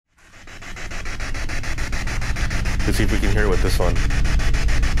Let's see if we can hear it with this one.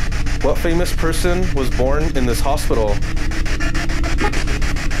 What famous person was born in this hospital?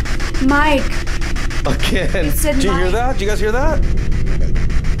 Mike. Again. Did you hear that? Did you guys hear that?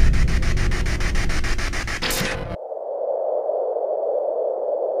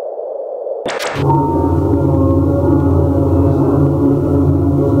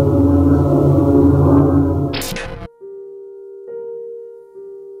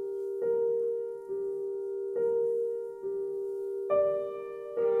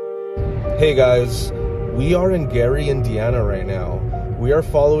 Hey guys, we are in Gary, Indiana right now. We are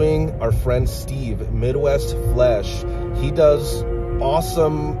following our friend Steve, Midwest Flesh. He does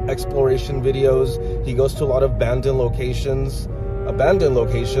awesome exploration videos. He goes to a lot of abandoned locations.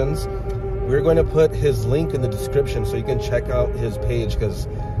 We're going to put his link in the description so you can check out his page because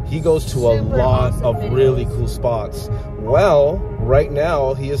he goes to a lot of really cool spots. Well, right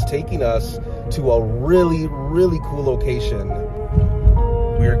now he is taking us to a really, really cool location.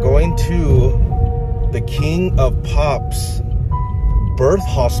 We are going to the King of Pop's birth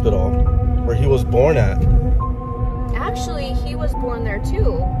hospital where he was born at. Actually, he was born there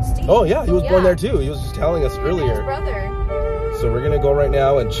too, Steve. Oh yeah, he was born there too. He was just telling us earlier. His brother. So we're gonna go right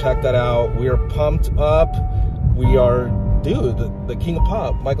now and check that out. We are pumped up. We are, dude, the King of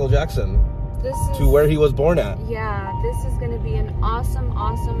Pop, Michael Jackson, to where he was born at. Yeah, this is gonna be an awesome,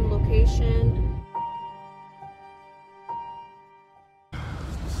 awesome location.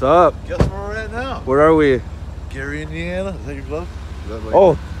 What's up? Guess where we're at now? Where are we? Gary, Indiana. Is that your glove?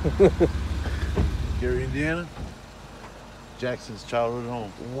 Oh. Gary, Indiana. Jackson's childhood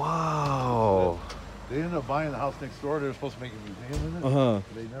home. Wow. They ended up buying the house next door. They were supposed to make a museum in it. But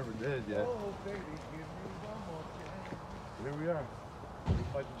they never did yet. Oh, baby. Here we are.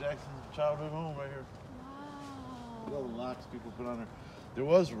 Michael Jackson's childhood home right here. Wow. Look at all the locks people put on there. There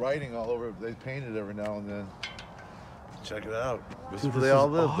was writing all over it. They painted every now and then. Check it out. This is where they all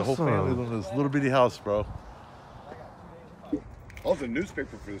live. Awesome. The whole family lived in this little bitty house, bro. I was a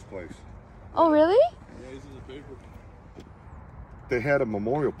newspaper for this place. Oh, really? Yeah, this is a paper. They had a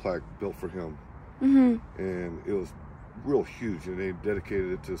memorial plaque built for him. And it was real huge, and they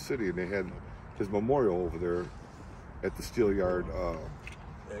dedicated it to the city, and they had his memorial over there at the Steel Yard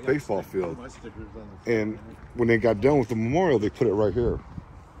baseball field. And when they got done with the memorial, they put it right here.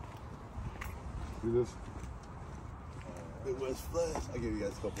 See this? Midwest Flesh. I give you guys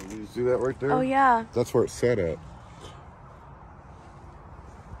a couple of these. See that right there? Oh, yeah. That's where it's set at.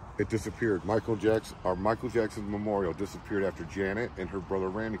 It disappeared. Michael Jackson's memorial disappeared after Janet and her brother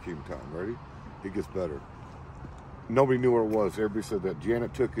Randy came to town. Ready? It gets better. Nobody knew where it was. Everybody said that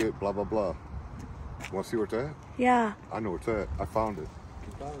Janet took it, blah, blah, blah. Want to see where it's at? Yeah. I know where it's at. I found it.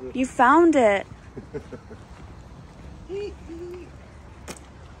 You found it.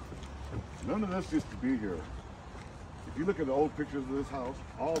 None of this used to be here. If you look at the old pictures of this house,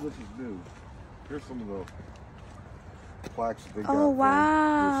 all this is new. Here's some of the plaques that they got. Oh,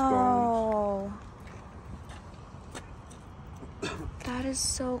 wow. That is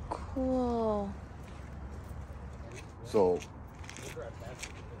so cool. So,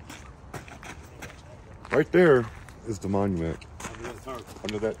 right there is the monument.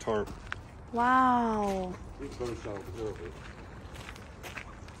 Under that tarp. Wow.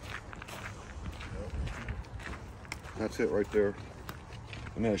 That's it right there.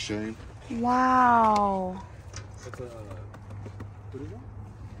 Isn't that a shame? Wow. That's what is that?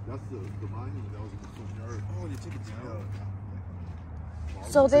 That's the monument that was in the front yard. Oh, you took it down.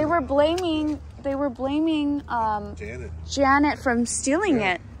 So they were blaming Janet from stealing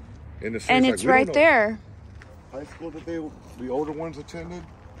it. And it's right there. High school that the older ones attended.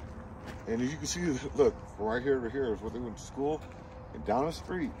 And as you can see, look, from right here to here is where they went to school. And down the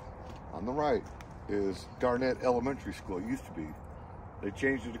street, on the right, is Garnett Elementary School. It used to be. They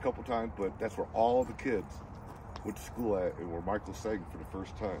changed it a couple times, but that's where all the kids went to school at and where Michael sang for the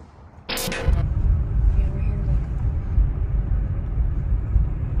first time.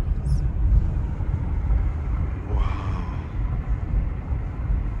 Wow.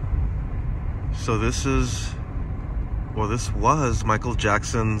 So this was Michael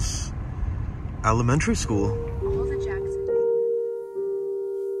Jackson's elementary school. All the Jacksons.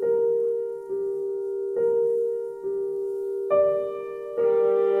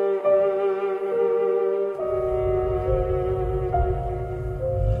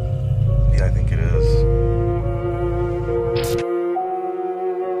 Yeah, I think it is.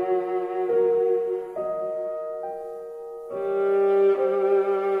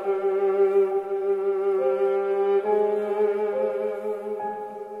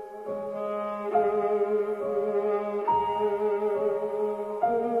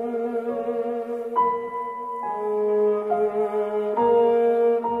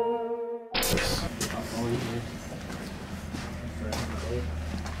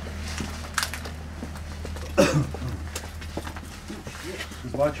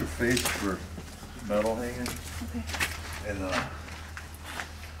 Just watch your face for metal hanging. Okay. And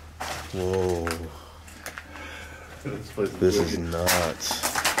Whoa. This is nuts.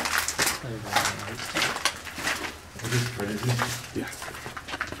 Is this crazy? Yeah.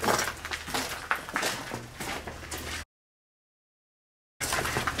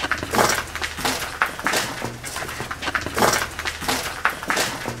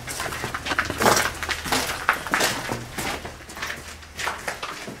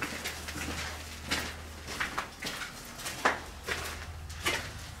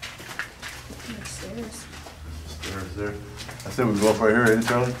 Stairs there. I said we go up right here, ain't it,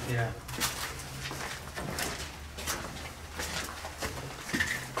 Charlie? Yeah.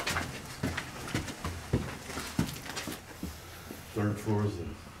 Third floor is the.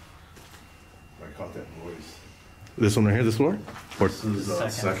 I caught that voice. This one right here, this floor? Or This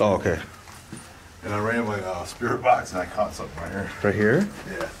is second. oh, okay. And I ran my spirit box and I caught something right here. Right here?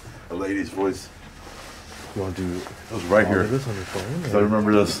 Yeah, a lady's voice. You want to do It was right all here. of this on your phone? So I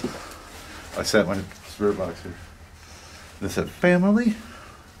remember this. I sat my spirit box here. And it said family.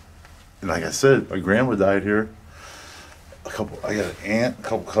 And like I said, my grandma died here. I got an aunt, a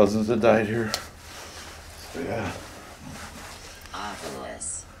couple cousins that died here. So yeah.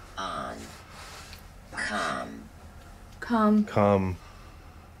 Oculus on. Come. Come.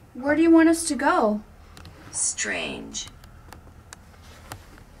 Where do you want us to go? Strange.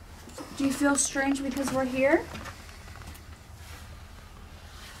 Do you feel strange because we're here?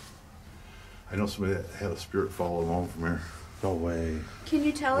 I know somebody that had a spirit follow home from here. No way. Can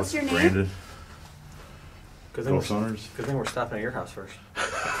you tell us your name? Brandon. Good Ghost hunters. thing we're stopping at your house first.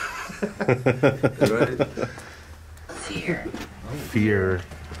 Right? Fear. Fear.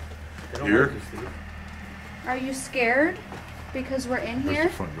 They don't Here? like you, Steve. Are you scared because we're in There's here? the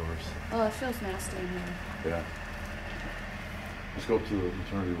front doors. Oh, it feels nasty in here. Yeah. Let's go up to the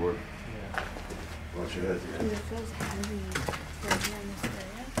maternity ward. Yeah. Watch your head. Dude, it feels heavy right here in this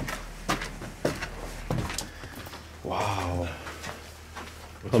area. Wow.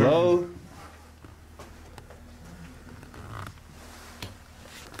 Hello?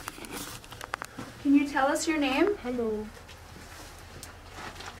 Can you tell us your name? Hello.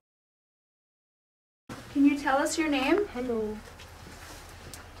 Can you tell us your name? Hello.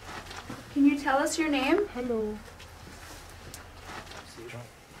 Can you tell us your name? Hello.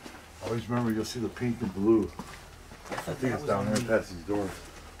 Always remember, you'll see the pink and blue. I think it's down there past these doors.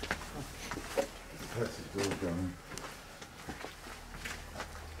 Past these doors down there.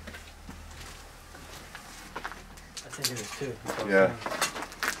 I think it is too. That's what I'm Yeah. saying.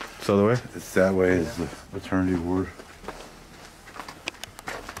 It's the other way? It's that way is the maternity ward.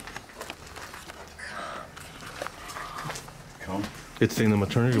 Come. It's saying the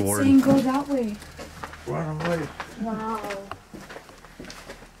maternity It's ward. saying go that way. Run away. Wow.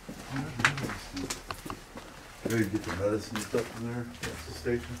 Gotta get the medicine and stuff from there. That's the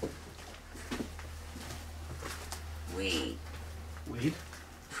station. We. Weed?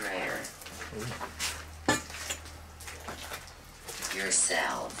 Prayer.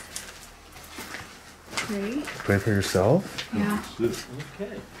 Yourself. Pray? Pray for yourself? Yeah. This.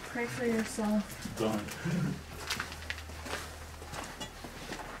 Okay. Pray for yourself. Done.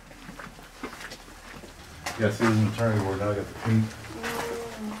 Yeah, see the maternity ward. Now I got the pink.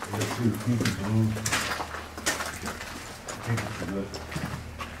 You got see the pink and blue. Pink is good.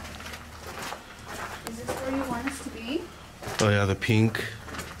 Is this where you want us to be? Oh yeah, the pink.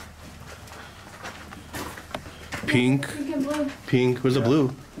 Pink. Pink and blue. Pink. Where's the blue?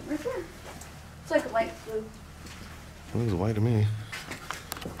 Right there. It's like light blue. It looks white to me.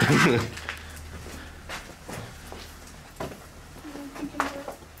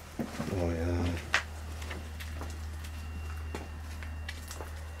 Oh yeah.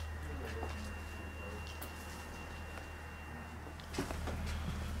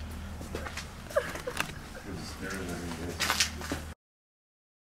 Here's the stairs every day.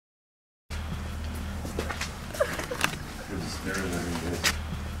 Here's the stairs every day.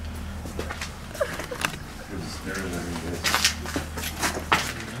 Here's the stairs every day.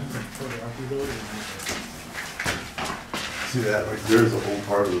 See that right there's a whole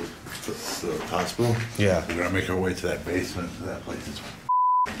part of the hospital. Yeah. We're gonna make our way to that basement. That place is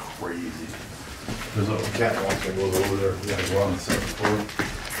crazy. There's a catwalk that goes over there. We gotta go on the second floor.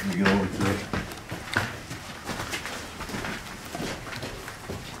 We get over to it.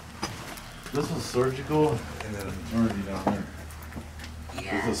 This is surgical and then a maternity down there. This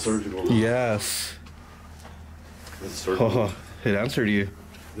is Yes. surgical. Yes. This is surgical. Oh, it answered you.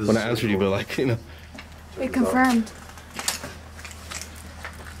 This When is I answered you, but surgical. like, you know. Check It this out. confirmed.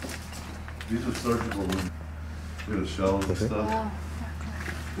 These are surgical rooms. We have shelves and stuff. Wow.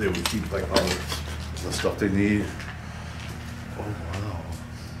 they would keep like all the stuff they need. Oh wow.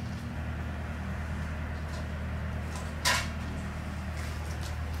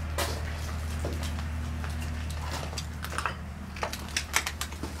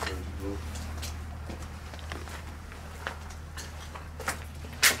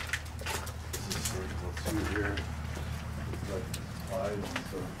 This is surgical too here. It's like slides and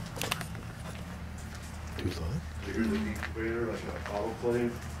stuff. Dude, look. Here's an incubator, like an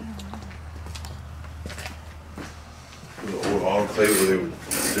autoclave. The old autoclave where they would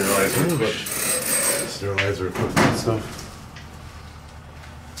sterilize their equipment. Sterilize their equipment and stuff.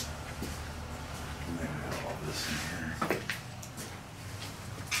 And they would have all this in here.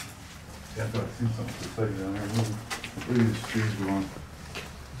 Yeah, I thought I seen something exciting down there. Look at these trees growing. You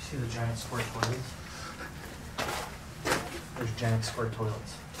see the giant square toilets? There's giant square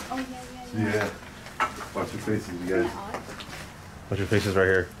toilets. Oh, yeah. Yeah. Watch your faces, you guys. Watch your faces right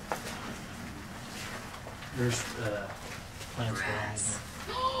here. There's plants Grass.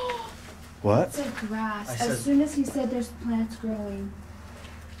 What? It said grass. I said- As soon as he said there's plants growing.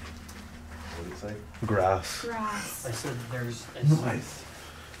 What did it say? Grass. Grass. I said there's. Nice.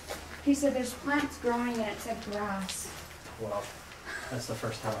 He said there's plants growing and it said grass. Well, that's the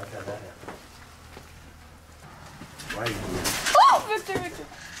first time I've had that yet. Right. Oh, Victor.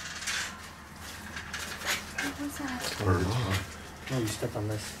 What was that? No, you stepped on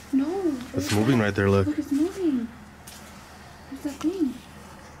this. No. It's moving right there, look. Look, it's moving. What's that thing?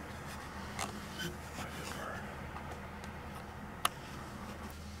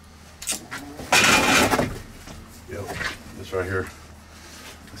 Yep, this right here.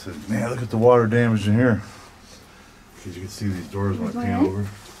 I said, man, look at the water damage in here. Because you can see these doors when I paint over.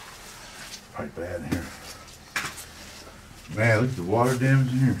 Probably bad in here. Man, look at the water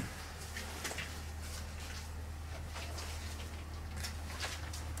damage in here.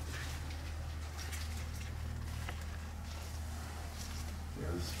 Yeah,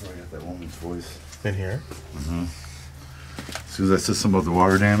 this is where I got that woman's voice. In here? Mm-hmm. As soon as I said something about the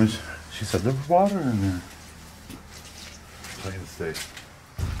water damage, she said, there was water in there. Plain to stay.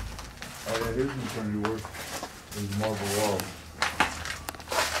 Oh yeah, here's maternity ward. There's marble walls.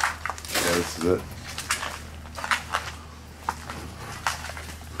 Yeah, this is it.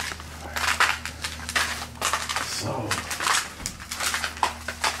 So,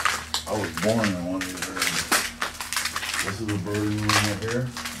 I was born in one of these rooms. This is the birthing room right here.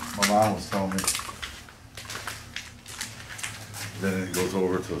 My mom was telling me. Then it goes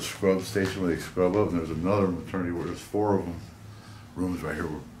over to a scrub station where they scrub up, and there's another maternity where there's 4 of them. Rooms right here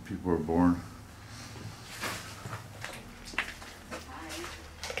where people are born.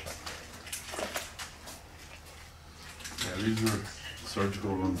 Yeah, these are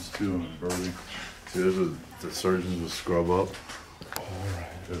surgical rooms too in birthing. See, there's the surgeons will scrub up.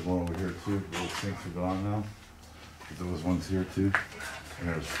 Alright. There's one over here too. Those sinks are gone now. But there was ones here too. And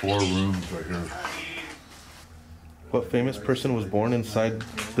there's 4 rooms right here. What famous person was born inside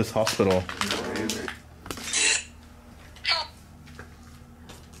this hospital?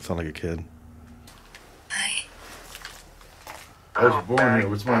 Sound like a kid. I was born here.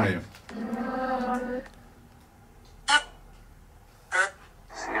 What's my name?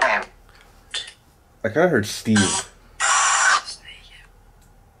 I kinda heard Steve.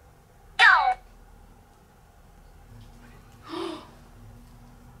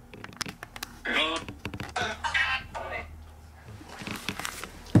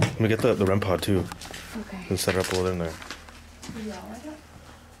 Let me get the REM pod too Okay. and set it up a little in there.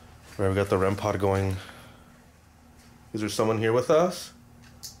 Right, we got the REM pod going. Is there someone here with us?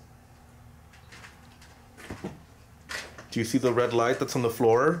 Do you see the red light that's on the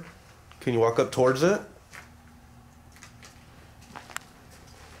floor? Can you walk up towards it?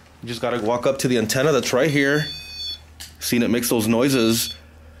 You just gotta walk up to the antenna that's right here. Seeing it makes those noises.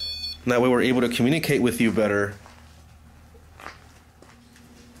 And that way we're able to communicate with you better.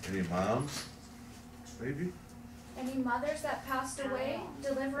 Any moms? Maybe? Any mothers that passed away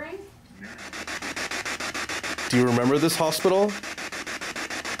delivering? Do you remember this hospital?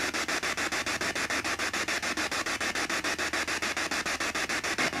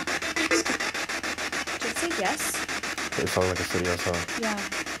 Did it say yes? It sounded like a city yes, huh? Yeah.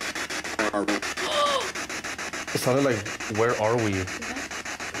 It sounded like, where are we?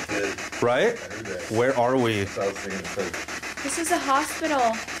 Right? Where are we? This is a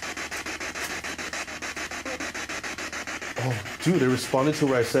hospital. Oh, dude, they responded to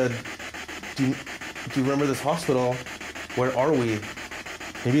where I said, do you remember this hospital? Where are we?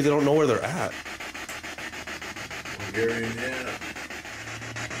 Maybe they don't know where they're at. Bulgaria, Indiana.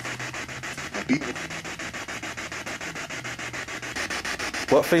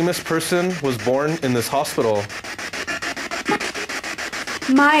 What famous person was born in this hospital?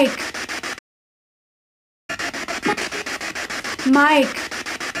 Mike. Mike.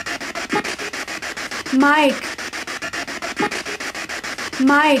 Mike.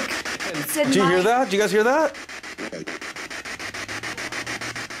 Mike. It said Did you hear Mike. that? Did you guys hear that?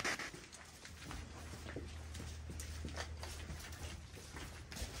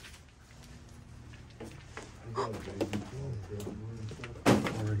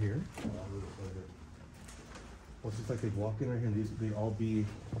 Over here. Well, it's like they walk in right here and these they all be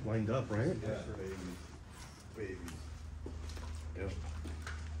lined up, right? Yeah. Babies. Yep.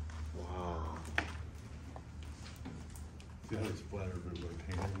 Wow. See how it's splattered everywhere,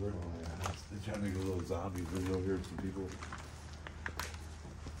 paint everywhere? Oh, yeah. They're trying to make a little zombie video here, some people.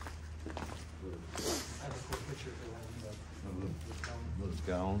 I have a cool picture for one. Little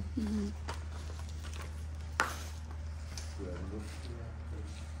gown. Mm-hmm.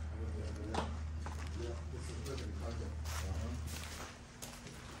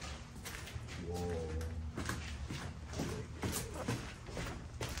 Whoa.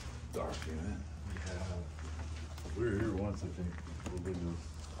 Dark, yeah. We were here once, I think. We'll do this.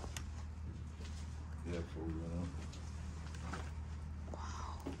 Yeah, before we went out.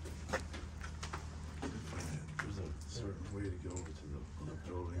 Wow. There's a certain way to go to the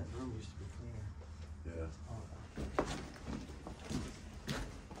building. That room used to be cleaner. Yeah.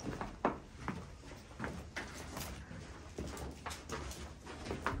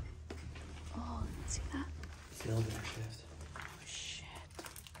 Oh, see that? It's the elevator shaft. Oh, shit.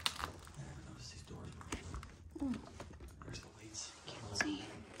 I never noticed these doors. Oh, Where's the lights? can't see.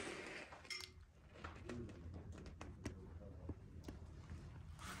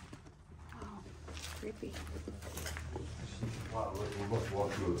 Wow, creepy. Wow, we must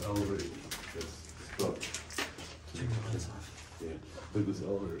walk through an elevator that's stuck. Turn the lights off. Yeah. Look, this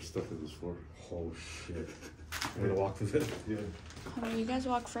elevator stuck in this floor. Oh shit. I'm gonna walk with it. Yeah. Hold on, you guys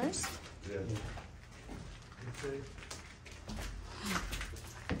walk first? Yeah. Okay. You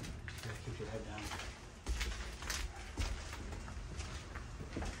gotta keep your head down.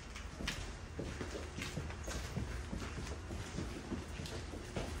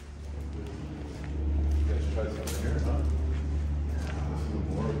 You guys try something here, huh? This is a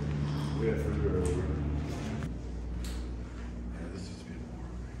morgue. We had further over. Yeah, this used to be a morgue.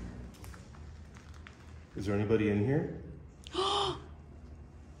 Is there anybody in here?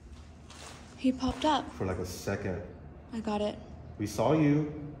 He popped up. For like a second. I got it. We saw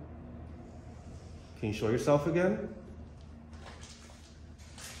you. Can you show yourself again?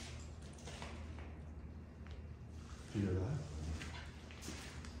 Do you hear that?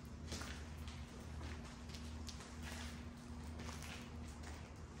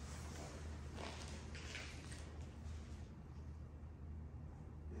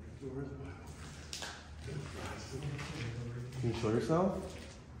 Can you show yourself?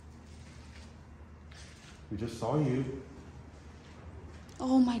 We just saw you.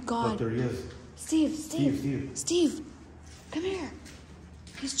 Oh my Look, god. there he is. Steve. Steve. Come here.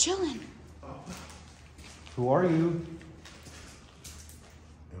 He's chilling. Who are you?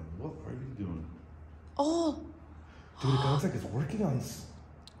 And what are you doing? Oh, Dude, it looks like it's working on us.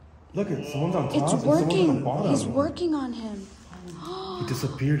 Look, someone's on top it's and someone's on the working. bottom. He's working on him. He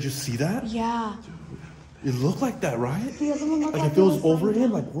disappeared. You see that? Yeah. It looked like that, right? The other one looked Like like if it was laying over him,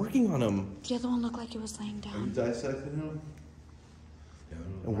 down. like working on him. The other one looked like he was laying Are you down. dissecting him? Yeah.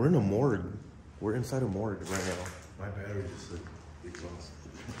 And we're in a morgue. We're inside a morgue right now. My battery just like exhausted.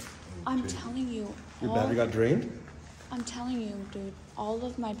 I'm telling you. Your all- battery got drained? I'm telling you, dude. All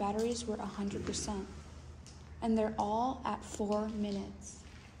of my batteries were 100%. And they're all at 4 minutes.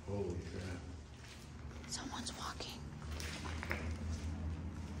 Holy crap. Someone's walking.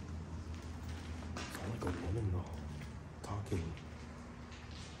 Sound like a woman though, talking.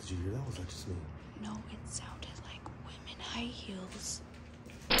 Did you hear that? Was that just me? No, it sounded like women high heels.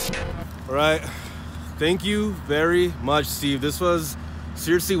 All right. Thank you very much, Steve. This was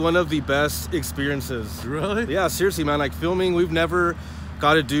seriously one of the best experiences. Really? Yeah, seriously, man. Like filming, we've never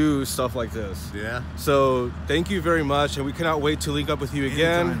got to do stuff like this. Yeah. So thank you very much, and we cannot wait to link up with you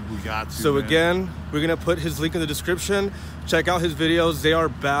again. Anytime we got to, So man. again, we're gonna put his link in the description. Check out his videos; they are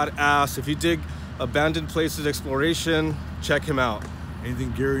badass. If you dig abandoned places exploration, check him out.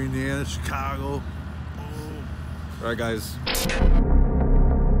 Anything Gary, Indiana, Chicago. All right, guys.